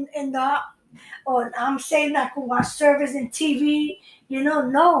hide in the. Or I'm saying I could watch service and TV.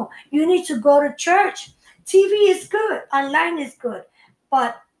 No, you need to go to church. TV is good. Online is good.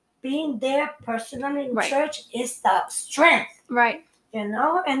 But being there personally in church is the strength. Right. And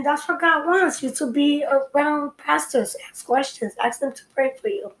that's what God wants you to be around pastors, ask questions, ask them to pray for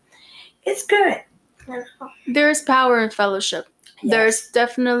you. It's good. There's power in fellowship. Yes. There's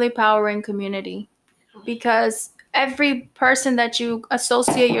definitely power in community because every person that you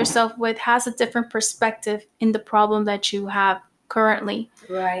associate yourself with has a different perspective in the problem that you have currently.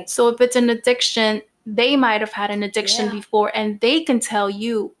 Right. So if it's an addiction, they might have had an addiction before and they can tell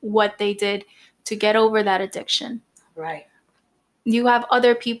you what they did to get over that addiction. Right. You have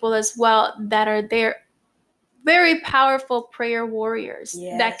other people as well that are there, very powerful prayer warriors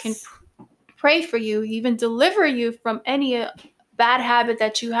that can pray for you, even deliver you from any bad habit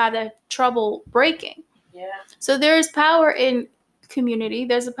that you have that trouble breaking. Yeah. So there is power in community.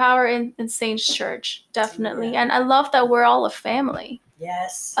 There's a power in Saints Church, definitely. Yeah. And I love that we're all a family.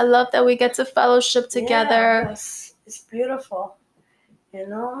 Yes. I love that we get to fellowship together. Yes. It's beautiful.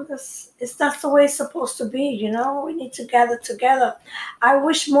 That's the way it's supposed to be. We need to gather together. I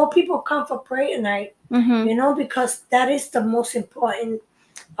wish more people come for prayer night. Because that is the most important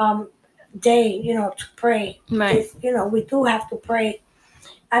day. To pray. Right. We do have to pray.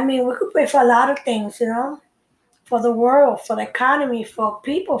 I mean, we could pray for a lot of things. For the world, for the economy, for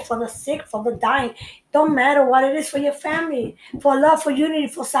people, for the sick, for the dying. Don't matter what it is, for your family, for love, for unity,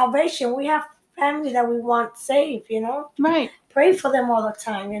 for salvation. We have family that we want saved. Right. Pray for them all the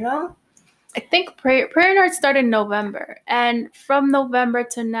time, I think prayer night started in November. And from November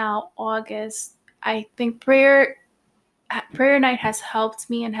to now, August, I think prayer night has helped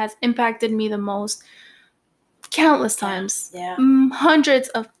me and has impacted me the most. Countless times. Yeah. Hundreds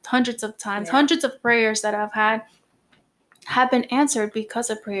of times. Yeah. Hundreds of prayers that I've had have been answered because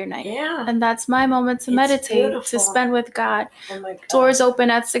of prayer night. Yeah. And that's my moment to meditate, beautiful. To spend with God. Oh my God. Doors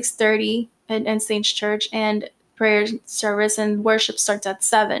open at 6:30 in Saints Church, and prayer service and worship starts at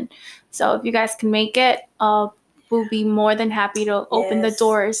 7. So if you guys can make it, we'll be more than happy to open the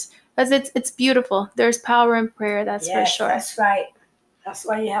doors. Because it's beautiful. There's power in prayer, that's for sure. That's right. That's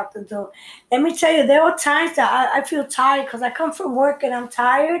what you have to do. Let me tell you, there were times that I feel tired because I come from work and I'm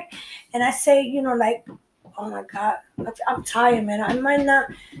tired. And I say, oh my God, I'm tired, man.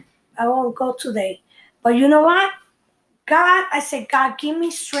 I won't go today. But you know what? I said, God, give me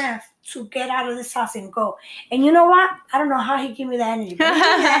strength to get out of this house and go. And you know what? I don't know how He gave me that energy. But He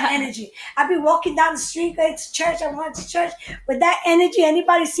gave me that energy. I be walking down the street, going to church. I'm going to church with that energy.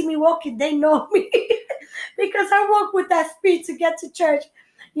 Anybody see me walking, they know me. Because I walk with that speed to get to church,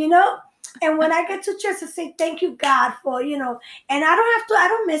 And when I get to church, I say, thank you, God, for, and I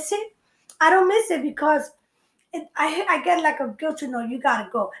don't miss it. I don't miss it because I get like a guilt to know you got to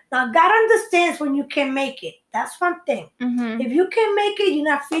go. Now, God understands when you can make it. That's one thing. Mm-hmm. If you can make it, you're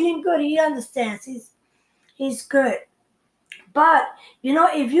not feeling good, He understands. He's good. But,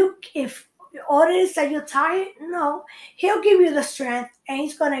 if all it is that you're tired, no, He'll give you the strength and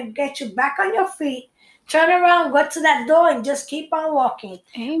He's going to get you back on your feet. Turn around, go to that door, and just keep on walking.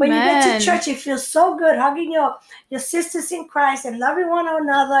 Amen. When you get to church, it feels so good hugging your sisters in Christ and loving one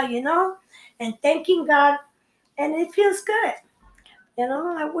another, and thanking God. And it feels good.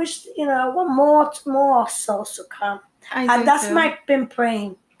 I wish, I want more souls to come. That's my been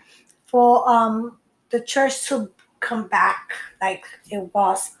praying for the church to come back like it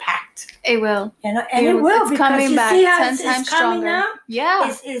was packed. It will. And it will, because coming you back see how 10 it's times coming stronger. now.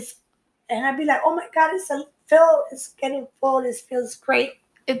 Yeah. And I'd be like, oh my God, it's getting full. It feels great.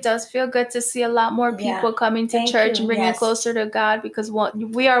 It does feel good to see a lot more people coming to church and bringing closer to God, because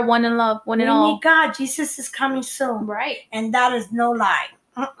we are one in love, one in all. We need God. Jesus is coming soon. Right. And that is no lie.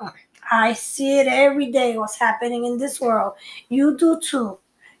 I see it every day, what's happening in this world. You do too.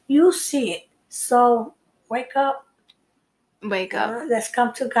 You see it. So wake up. Wake up. Let's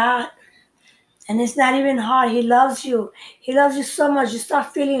come to God. And it's not even hard. He loves you. He loves you so much. You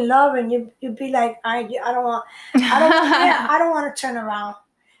start feeling love, and you be like, I don't want to turn around.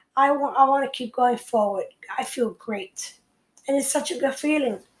 I want to keep going forward. I feel great, and it's such a good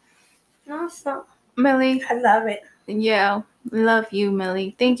feeling. So Millie, I love it. Yeah, love you,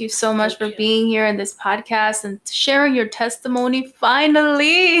 Millie. Thank you so much for being here in this podcast and sharing your testimony.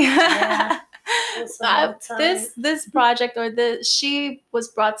 Finally, this project she was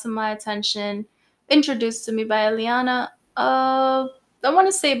brought to my attention, introduced to me by Eliana. I want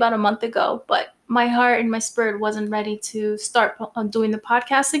to say about a month ago, but my heart and my spirit wasn't ready to start doing the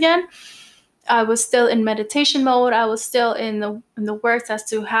podcast again. I was still in meditation mode. I was still in the works as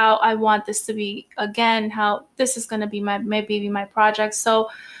to how I want this to be again, how this is going to be my project. So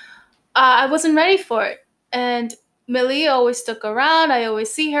I wasn't ready for it. And Millie always stuck around. I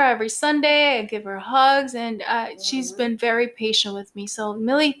always see her every Sunday. I give her hugs, and she's been very patient with me. So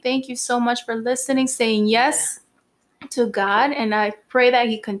Millie, thank you so much for listening, saying yes to God, and I pray that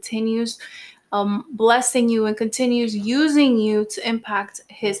He continues blessing you and continues using you to impact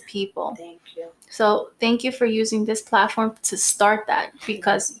His people. Thank you. So thank you for using this platform to start that,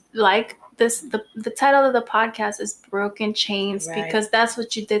 because like this, the title of the podcast is Broken Chains, because that's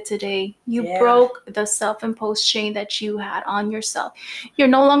what you did today. You broke the self-imposed chain that you had on yourself. You're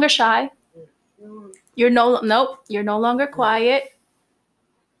no longer shy. You're no longer quiet.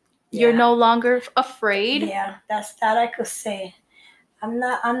 You're no longer afraid. Yeah, that's that I could say. I'm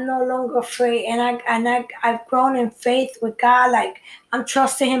no longer afraid, and I've grown in faith with God. Like, I'm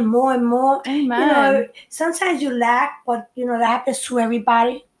trusting Him more and more. Amen. Sometimes you lack, but that happens to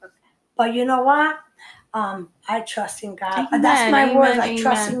everybody. But you know what? I trust in God. Amen. That's my words. I Amen.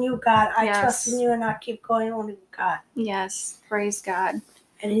 trust in you, God. I trust in you, and I keep going on with God. Yes, praise God.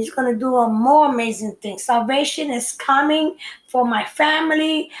 And He's going to do a more amazing thing. Salvation is coming for my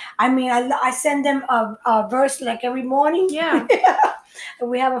family. I mean, I send them a verse like every morning. Yeah.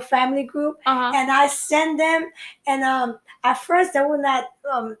 We have a family group, and I send them. And at first they were not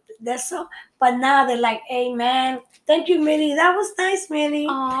so, but now they're like, "Amen, thank you, Millie. That was nice, Millie."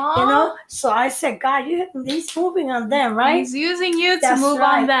 Aww. So I said, God, He's moving on them, right? He's using you to move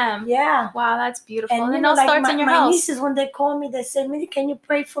on them. Yeah. Wow, that's beautiful. And it all starts in your house. My nieces, when they call me, they say, "Millie, can you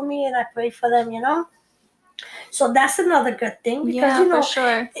pray for me?" And I pray for them. So that's another good thing, because for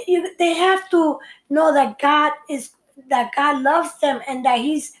sure. They have to know that God loves them, and that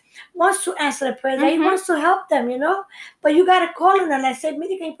He wants to answer the prayer, that He wants to help them, But you gotta call Him, and I say,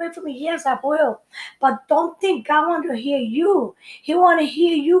 "Millie, can you pray for me?" Yes, I will. But don't think God wants to hear you. He wants to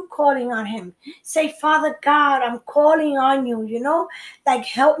hear you calling on Him. Say, "Father God, I'm calling on you, like,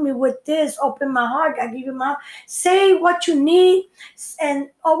 help me with this. Open my heart. I give you my heart." Say what you need, and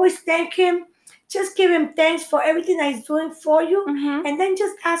always thank Him. Just give Him thanks for everything that He's doing for you, and then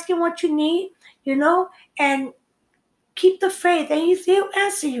just ask Him what you need, and keep the faith, and He'll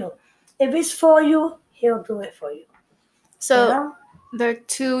answer you. If it's for you, He'll do it for you. So there are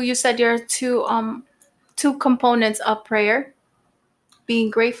two. You said there are two components of prayer: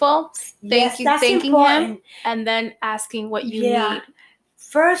 being grateful, thanking important. Him, and then asking what you need.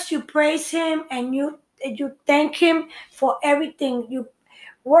 First, you praise Him, and you thank Him for everything. You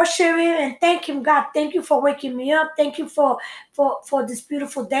worship Him and thank Him. God, thank you for waking me up. Thank you for this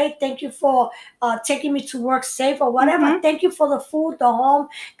beautiful day. Thank you for taking me to work safe or whatever. Thank you for the food, the home.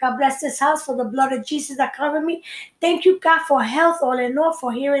 God bless this house, for the blood of Jesus that covered me. Thank you, God, for health, all in all,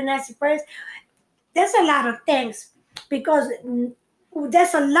 for hearing answer prayers. There's a lot of things, because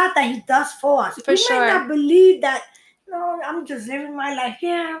there's a lot that He does for us. For sure. You might not believe that. No, I'm just living my life.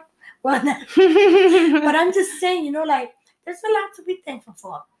 Yeah. Well, but I'm just saying, like, there's a lot to be thankful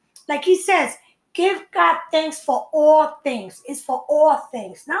for. Like He says, give God thanks for all things. It's for all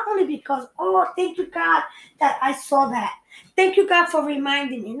things. Not only because, thank you, God, that I saw that. Thank you, God, for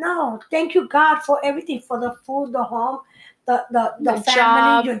reminding me. No, thank you, God, for everything, for the food, the home, the family,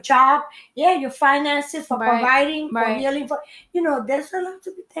 job. Your job, your finances, for providing, for healing, for there's a lot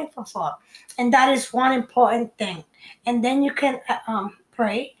to be thankful for. And that is one important thing. And then you can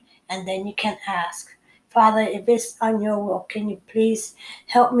pray, and then you can ask, Father, if it's on your will, can you please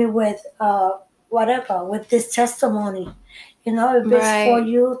help me with whatever, with this testimony? If it's for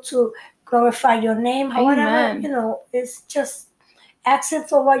you to glorify your name, or whatever, it's just asking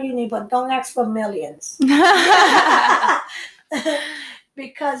for what you need, but don't ask for millions.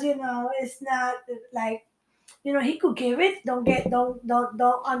 because it's not like he could give it. Don't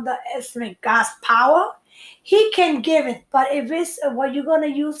underestimate God's power. He can give it, but if it's what you're gonna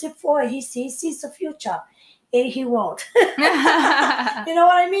use it for, he sees the future. He won't. You know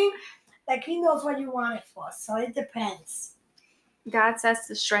what I mean? Like he knows what you want it for, so it depends. God says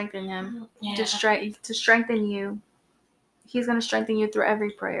to strengthen him, Yeah. to strengthen you. He's going to strengthen you through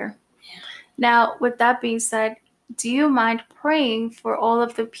every prayer. Yeah. Now, with that being said, do you mind praying for all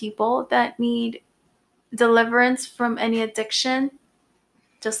of the people that need deliverance from any addiction,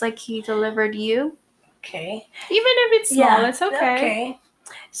 just like he delivered you? Okay. Even if it's small, it's okay. Okay.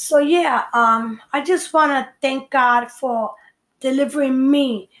 So I just want to thank God for delivering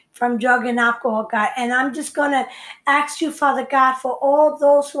me from drug and alcohol, God. And I'm just going to ask you, Father God, for all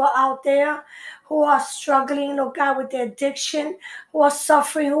those who are out there who are struggling, Lord God, with their addiction, who are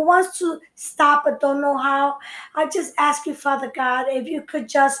suffering, who wants to stop but don't know how. I just ask you, Father God, if you could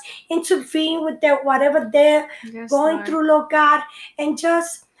just intervene with their whatever they're going through, Lord God, and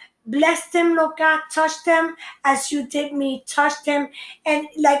just bless them, Lord God, touch them as you did me, touch them. And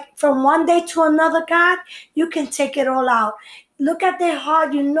like from one day to another, God, you can take it all out. Look at their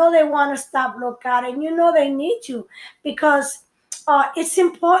heart. You know they want to stop, Lord God, and you know they need you because it's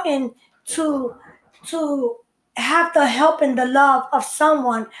important to have the help and the love of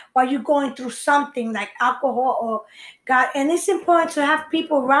someone while you're going through something like alcohol or God. And it's important to have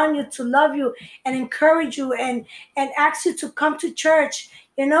people around you to love you and encourage you and ask you to come to church,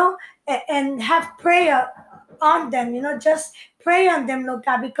 and have prayer on them, just pray on them, Lord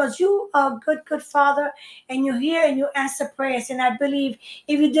God, because you are a good Father and you hear and you answer prayers. And I believe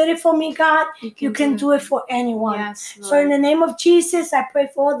if you did it for me, God, you can do it for anyone. Yes, so in the name of Jesus, I pray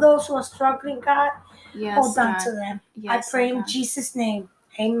for all those who are struggling, God. Yes, hold on to them. Yes, I pray in Jesus' name.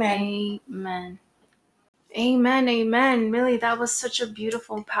 Amen. Amen. Amen. Amen. Millie, that was such a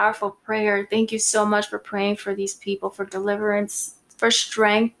beautiful, powerful prayer. Thank you so much for praying for these people, for deliverance, for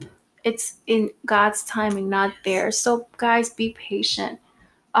strength. It's in God's timing, not theirs. So, guys, be patient.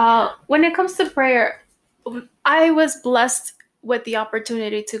 When it comes to prayer, I was blessed with the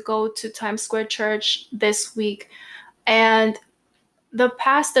opportunity to go to Times Square Church this week. And the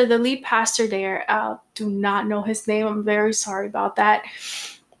lead pastor there, do not know his name. I'm very sorry about that.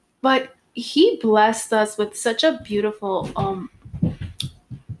 But he blessed us with such a beautiful, a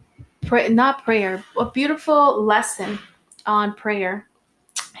beautiful lesson on prayer.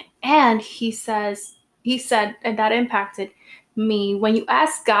 And he said, and that impacted me, when you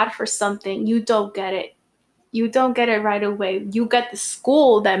ask God for something, you don't get it. You don't get it right away. You get the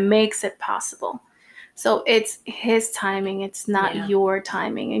school that makes it possible. So it's his timing. It's not your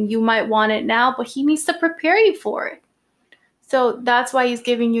timing. And you might want it now, but he needs to prepare you for it. So that's why he's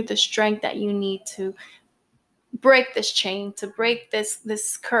giving you the strength that you need to break this chain, to break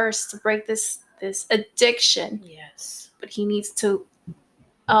this curse, to break this addiction. Yes. But he needs to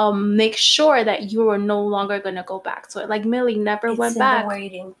make sure that you are no longer going to go back to it. Like Millie never went back. It's in the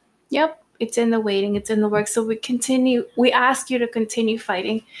waiting. Yep. It's in the waiting. It's in the work. So we ask you to continue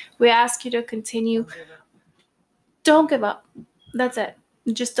fighting. We ask you to continue. Don't give up. That's it.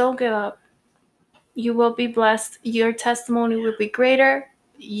 Just don't give up. You will be blessed. Your testimony will be greater.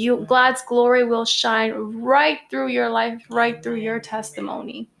 God's glory will shine right through your life, right through your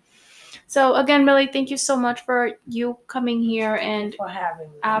testimony. So again, Millie, thank you so much for you coming here and for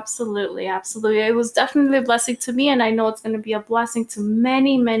having me. Absolutely. It was definitely a blessing to me, and I know it's going to be a blessing to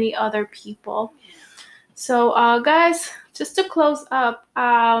many, many other people. So, guys, just to close up,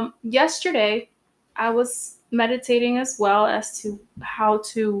 yesterday I was meditating as well as to how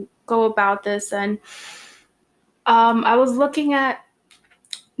to go about this, and I was looking at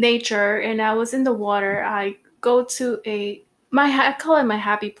nature, and I was in the water. I go to I call it my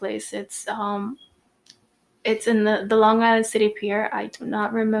happy place. It's in the Long Island City Pier. I do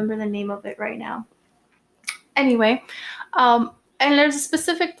not remember the name of it right now. Anyway, and there's a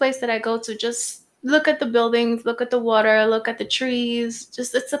specific place that I go to just look at the buildings, look at the water, look at the trees.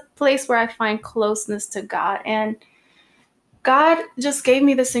 Just it's a place where I find closeness to God. And God just gave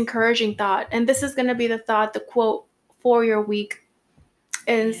me this encouraging thought. And this is going to be the quote for your week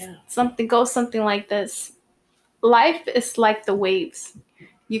is something like this. Life is like the waves.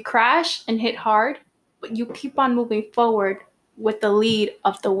 You crash and hit hard, but you keep on moving forward with the lead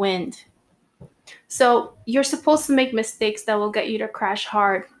of the wind. So you're supposed to make mistakes that will get you to crash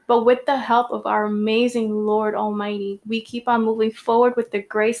hard. But with the help of our amazing Lord Almighty, we keep on moving forward with the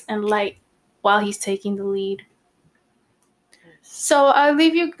grace and light while He's taking the lead. So I'll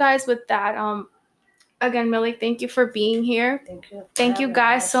leave you guys with that. Again, Millie, thank you for being here. Thank you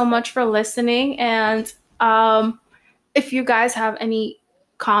guys so much for listening. And if you guys have any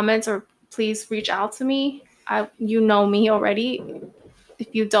comments or please reach out to me. You know me already.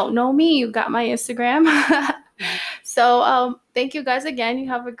 If you don't know me, you got my Instagram. So thank you guys again. You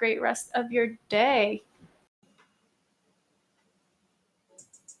have a great rest of your day.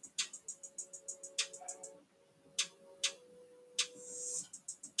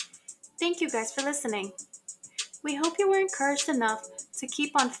 Thank you guys for listening. We hope you were encouraged enough to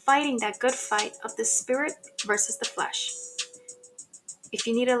keep on fighting that good fight of the spirit versus the flesh. If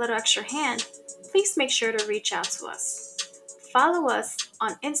you need a little extra hand, please make sure to reach out to us. Follow us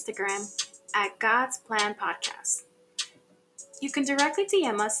on Instagram at God's Plan Podcast. You can directly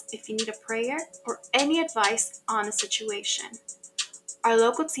DM us if you need a prayer or any advice on a situation. Our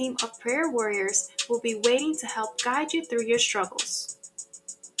local team of prayer warriors will be waiting to help guide you through your struggles.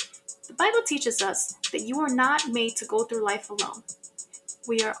 The Bible teaches us that you are not made to go through life alone.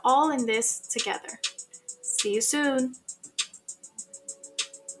 We are all in this together. See you soon.